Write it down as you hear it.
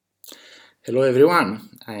Hello everyone,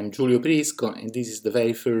 I'm Giulio Prisco and this is the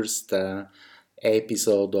very first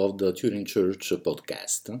episode of the Turing Church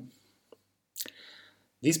podcast.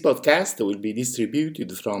 This podcast will be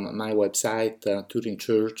distributed from my website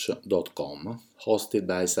turingchurch.com, hosted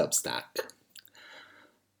by Substack.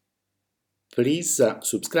 Please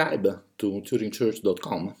subscribe to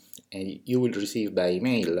turingchurch.com and you will receive by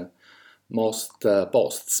email most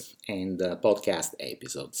posts and podcast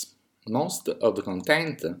episodes. Most of the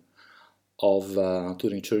content of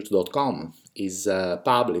turingchurch.com is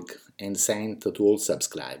public and sent to all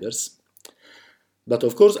subscribers. But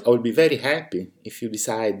of course, I will be very happy if you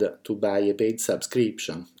decide to buy a paid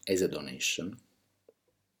subscription as a donation.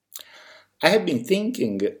 I have been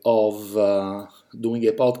thinking of doing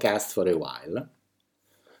a podcast for a while,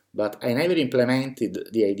 but I never implemented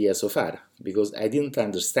the idea so far because I didn't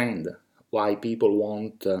understand why people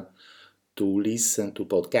want to listen to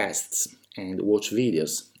podcasts and watch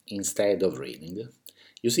videos instead of reading.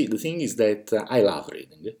 You see, the thing is that I love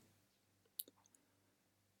reading.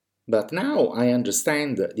 But now I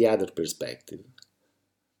understand the other perspective.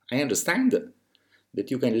 I understand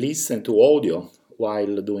that you can listen to audio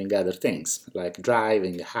while doing other things, like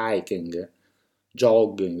driving, hiking,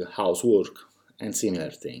 jogging, housework, and similar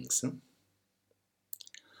things.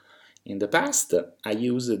 In the past, I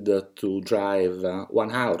used to drive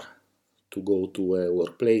 1 hour to go to a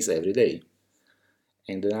workplace every day,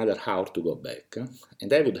 and another hour to go back,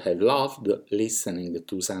 and I would have loved listening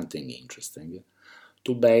to something interesting.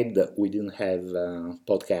 Too bad we didn't have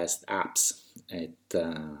podcast apps at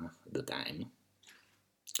the time.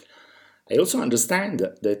 I also understand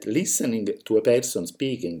that listening to a person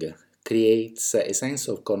speaking creates a sense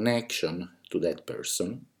of connection to that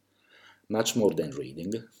person, much more than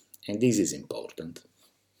reading, and this is important.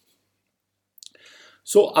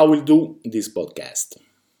 So I will do this podcast.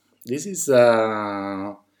 This is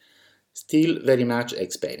still very much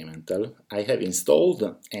experimental. I have installed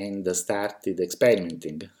and started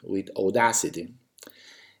experimenting with Audacity,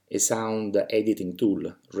 a sound editing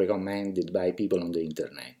tool recommended by people on the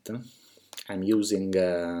internet. I'm using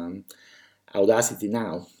Audacity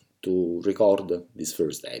now to record this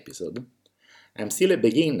first episode. I'm still a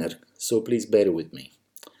beginner, so please bear with me.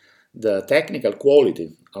 The technical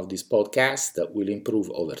quality of this podcast will improve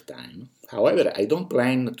over time. However, I don't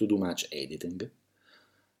plan to do much editing.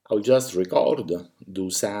 I'll just record, do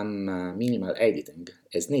some minimal editing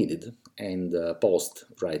as needed, and post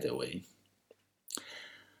right away.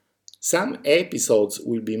 Some episodes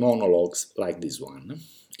will be monologues like this one.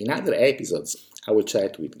 In other episodes, I will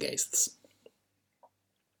chat with guests.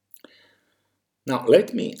 Now,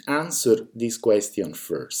 let me answer this question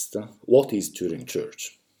first. What is Turing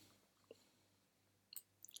Church?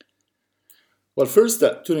 Well, first,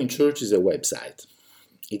 Turing Church is a website.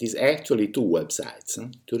 It is actually two websites,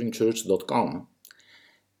 turingchurch.com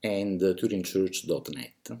and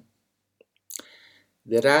turingchurch.net.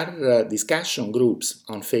 There are discussion groups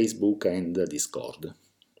on Facebook and Discord.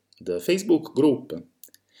 The Facebook group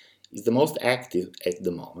is the most active at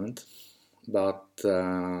the moment, but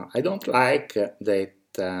I don't like that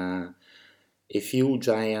a few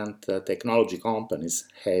giant technology companies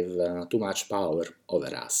have too much power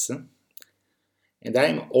over us. And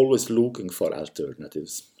I'm always looking for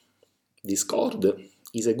alternatives. Discord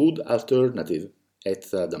is a good alternative at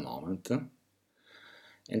the moment,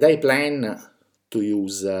 and I plan to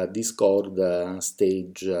use Discord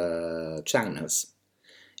stage channels.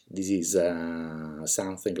 This is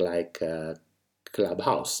something like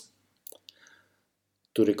Clubhouse,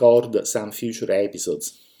 to record some future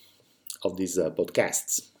episodes of these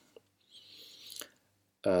podcasts.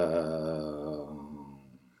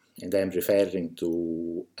 And I'm referring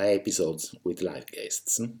to episodes with live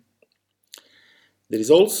guests. There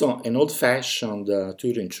is also an old-fashioned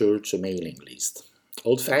Turing Church mailing list.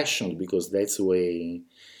 Old-fashioned because that's the way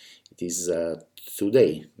it is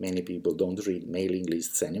today. Many people don't read mailing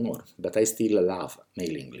lists anymore, but I still love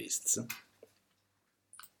mailing lists.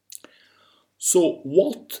 So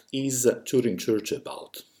what is Turing Church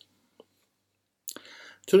about?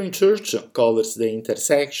 Turing Church covers the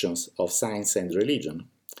intersections of science and religion,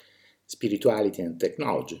 spirituality and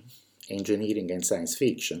technology, engineering and science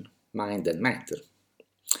fiction, mind and matter.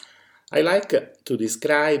 I like to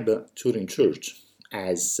describe Turing Church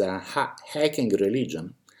as hacking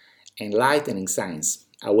religion, enlightening science,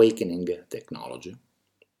 awakening technology.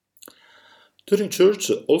 Turing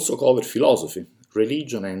Church also covers philosophy,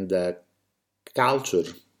 religion and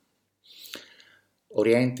culture,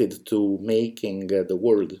 oriented to making the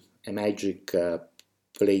world a magic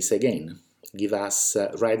place again, give us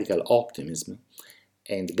radical optimism,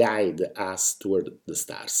 and guide us toward the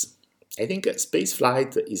stars. I think space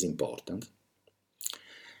flight is important,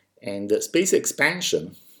 and space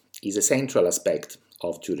expansion is a central aspect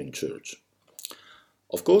of Turing Church.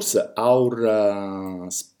 Of course, our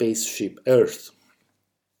spaceship Earth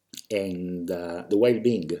and the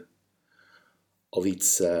well-being of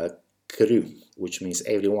its crew, which means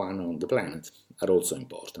everyone on the planet, are also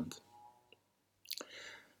important.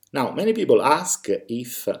 Now, many people ask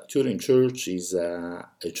if Turing Church is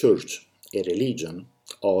a church, a religion,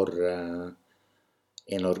 or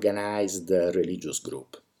an organized religious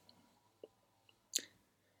group.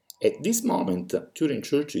 At this moment, Turing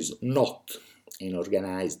Church is not an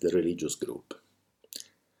organized religious group.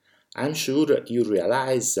 I'm sure you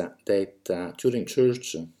realize that Turing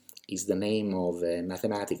Church is the name of a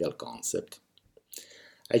mathematical concept.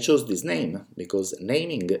 I chose this name because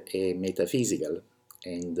naming a metaphysical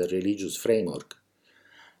and religious framework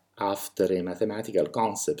after a mathematical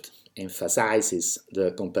concept emphasizes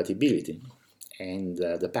the compatibility and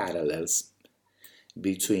the parallels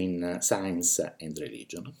between science and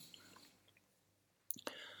religion.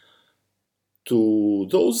 To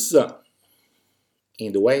those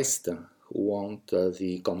in the West who want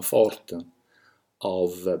the comfort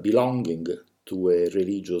of belonging to a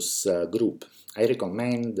religious group, I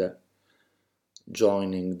recommend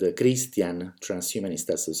joining the Christian Transhumanist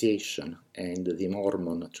Association and the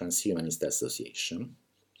Mormon Transhumanist Association.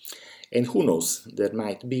 And who knows, there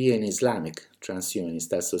might be an Islamic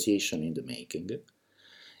Transhumanist Association in the making.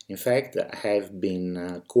 In fact, I have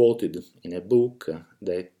been quoted in a book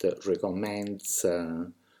that recommends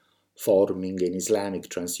forming an Islamic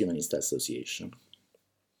Transhumanist Association.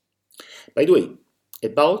 By the way,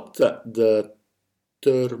 about the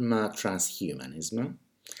term transhumanism,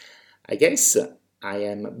 I guess I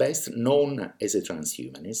am best known as a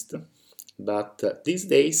transhumanist, but these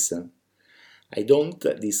days I don't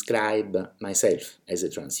describe myself as a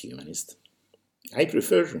transhumanist. I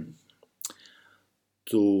prefer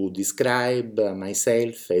to describe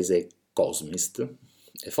myself as a cosmist,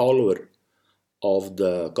 a follower of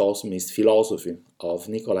the cosmist philosophy of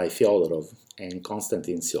Nikolai Fyodorov and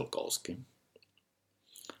Konstantin Tsiolkovsky.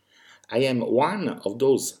 I am one of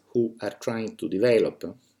those who are trying to develop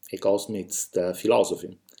a cosmist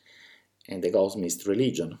philosophy and a cosmist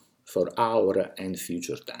religion for our and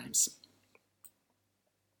future times.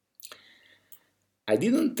 I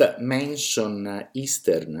didn't mention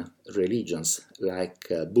Eastern religions like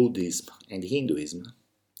Buddhism and Hinduism,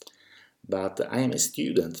 but I am a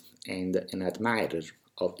student and an admirer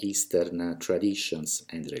of Eastern traditions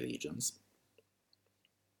and religions.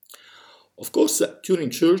 Of course,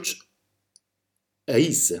 Turing Church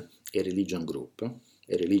is a religion group,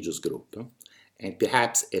 a religious group, and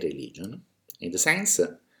perhaps a religion, in the sense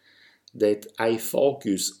that I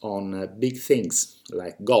focus on big things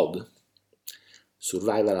like God,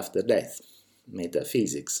 survival after death,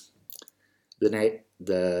 metaphysics,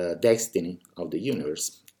 the destiny of the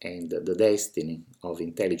universe, and the destiny of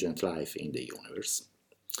intelligent life in the universe.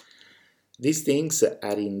 These things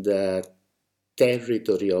are in the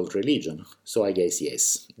territory of religion, so I guess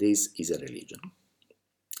yes, this is a religion.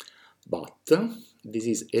 But this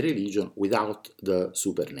is a religion without the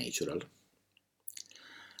supernatural.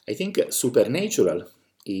 I think supernatural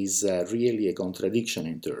is really a contradiction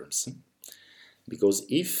in terms, because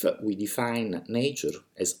if we define nature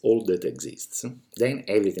as all that exists, then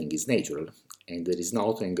everything is natural, and there is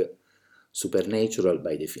nothing supernatural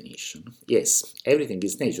by definition. Yes, everything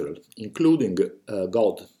is natural, including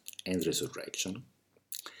God and resurrection.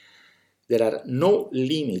 There are no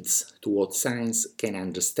limits to what science can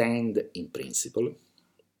understand in principle,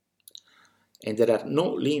 and there are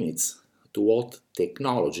no limits to what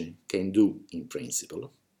technology can do in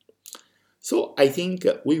principle. So I think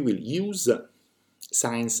we will use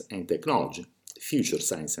science and technology, future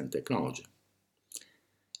science and technology,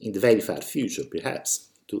 in the very far future perhaps,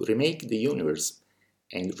 to remake the universe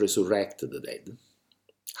and resurrect the dead.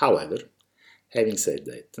 However, having said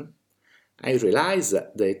that, I realize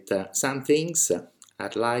that some things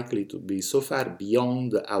are likely to be so far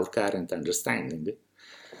beyond our current understanding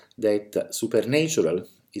that supernatural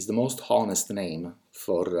is the most honest name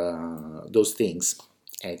for those things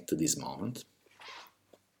at this moment.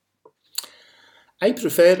 I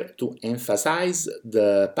prefer to emphasize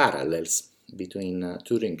the parallels between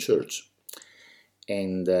Turing Church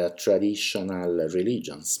and traditional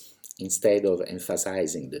religions instead of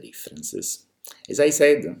emphasizing the differences. As I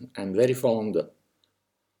said, I'm very fond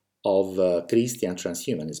of Christian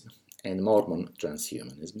transhumanism and Mormon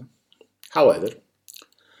transhumanism. However,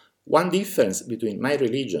 one difference between my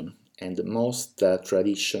religion and most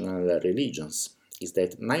traditional religions is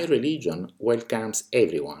that my religion welcomes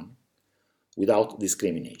everyone without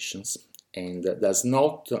discriminations and does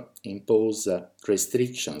not impose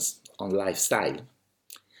restrictions on lifestyle,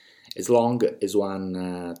 as long as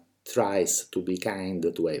one tries to be kind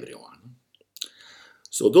to everyone.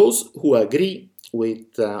 So those who agree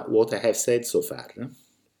with what I have said so far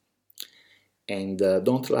and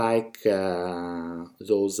don't like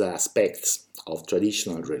those aspects of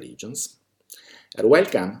traditional religions are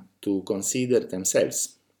welcome to consider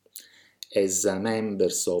themselves as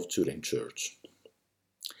members of Turing Church.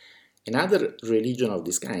 Another religion of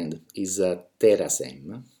this kind is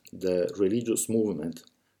Terasem, the religious movement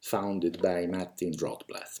founded by Martin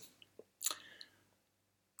Rothblatt.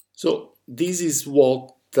 So this is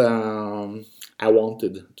what I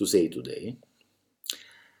wanted to say today.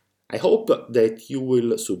 I hope that you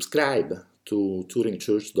will subscribe to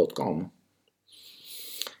turingchurch.com,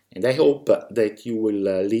 and I hope that you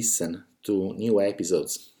will listen to new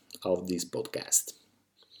episodes of this podcast.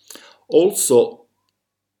 Also,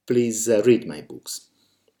 please read my books.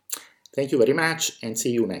 Thank you very much and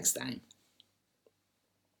see you next time.